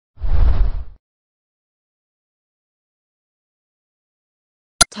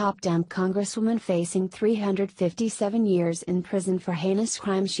Top Dem Congresswoman facing 357 years in prison for heinous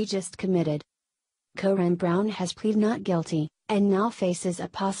crime she just committed. Corrine Brown has pleaded not guilty, and now faces a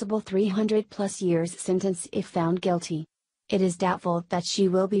possible 300+ years sentence if found guilty. It is doubtful that she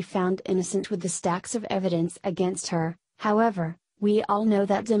will be found innocent with the stacks of evidence against her. However, we all know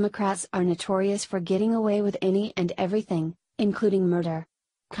that Democrats are notorious for getting away with any and everything, including murder.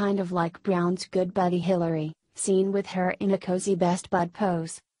 Kind of like Brown's good buddy Hillary, seen with her in a cozy best bud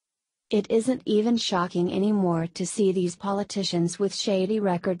pose. It isn't even shocking anymore to see these politicians with shady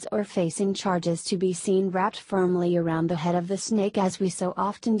records or facing charges to be seen wrapped firmly around the head of the snake as we so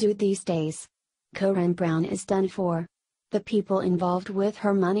often do these days. Corrine Brown is done for. The people involved with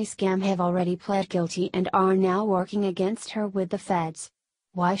her money scam have already pled guilty and are now working against her with the feds.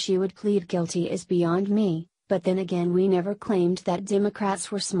 Why she would plead guilty is beyond me, but then again we never claimed that Democrats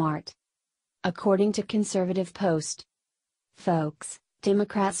were smart. According to Conservative Post. Folks,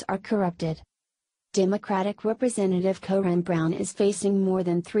 Democrats are corrupted. Democratic Representative Corrine Brown is facing more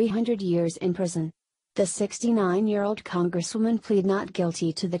than 300 years in prison. The 69-year-old Congresswoman pleaded not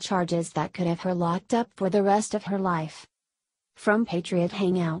guilty to the charges that could have her locked up for the rest of her life. From Patriot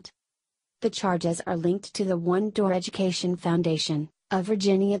Hangout. The charges are linked to the One Door Education Foundation, a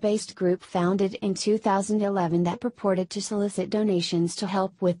Virginia-based group founded in 2011 that purported to solicit donations to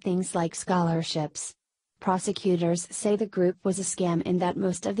help with things like scholarships. Prosecutors say the group was a scam and that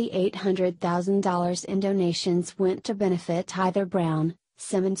most of the $800,000 in donations went to benefit either Brown,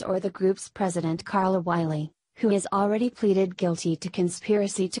 Simmons or the group's president Carla Wiley, who has already pleaded guilty to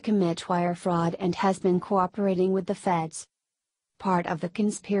conspiracy to commit wire fraud and has been cooperating with the feds. Part of the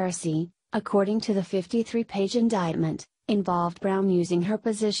conspiracy, according to the 53-page indictment, involved Brown using her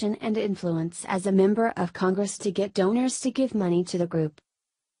position and influence as a member of Congress to get donors to give money to the group.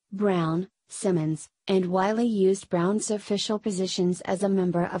 Brown, Simmons, and Wiley used Brown's official positions as a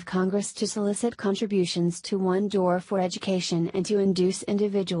member of Congress to solicit contributions to One Door for Education and to induce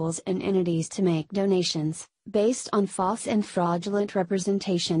individuals and entities to make donations, based on false and fraudulent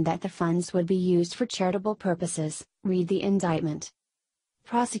representation that the funds would be used for charitable purposes, read the indictment.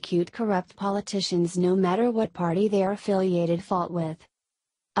 Prosecute corrupt politicians no matter what party they are affiliated with.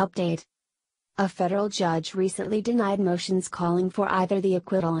 Update. A federal judge recently denied motions calling for either the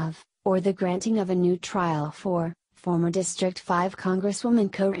acquittal of, or the granting of a new trial for, former District 5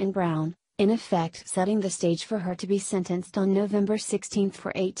 Congresswoman Corrine Brown, in effect setting the stage for her to be sentenced on November 16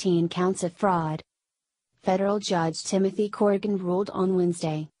 for 18 counts of fraud. Federal Judge Timothy Corrigan ruled on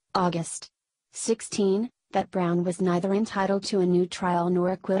Wednesday, August 16, that Brown was neither entitled to a new trial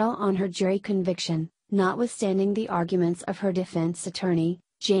nor acquittal on her jury conviction, notwithstanding the arguments of her defense attorney,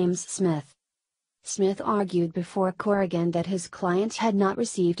 James Smith. Smith argued before Corrigan that his client had not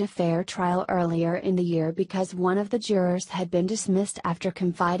received a fair trial earlier in the year because one of the jurors had been dismissed after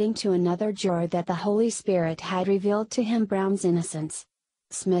confiding to another juror that the Holy Spirit had revealed to him Brown's innocence.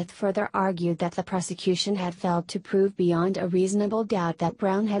 Smith further argued that the prosecution had failed to prove beyond a reasonable doubt that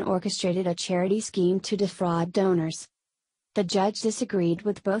Brown had orchestrated a charity scheme to defraud donors. The judge disagreed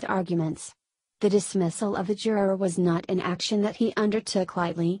with both arguments. The dismissal of the juror was not an action that he undertook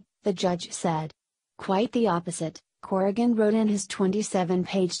lightly, the judge said. Quite the opposite, Corrigan wrote in his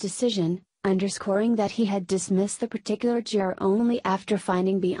 27-page decision, underscoring that he had dismissed the particular juror only after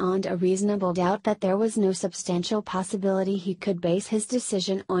finding beyond a reasonable doubt that there was no substantial possibility he could base his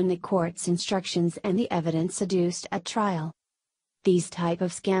decision on the court's instructions and the evidence adduced at trial. These type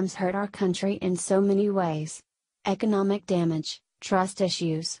of scams hurt our country in so many ways. Economic damage, trust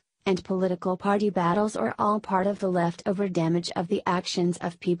issues, and political party battles are all part of the leftover damage of the actions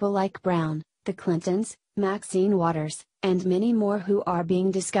of people like Brown, the Clintons, Maxine Waters, and many more who are being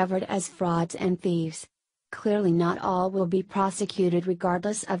discovered as frauds and thieves. Clearly not all will be prosecuted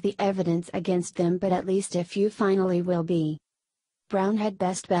regardless of the evidence against them, but at least a few finally will be. Brown had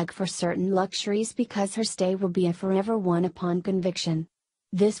best beg for certain luxuries because her stay will be a forever one upon conviction.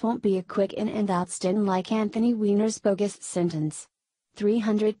 This won't be a quick in and out stint like Anthony Weiner's bogus sentence.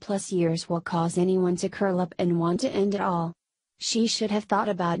 300+ years will cause anyone to curl up and want to end it all. She should have thought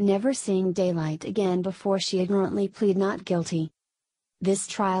about never seeing daylight again before she ignorantly pleaded not guilty. This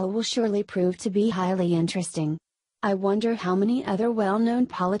trial will surely prove to be highly interesting. I wonder how many other well-known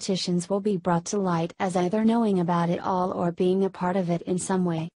politicians will be brought to light as either knowing about it all or being a part of it in some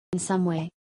way.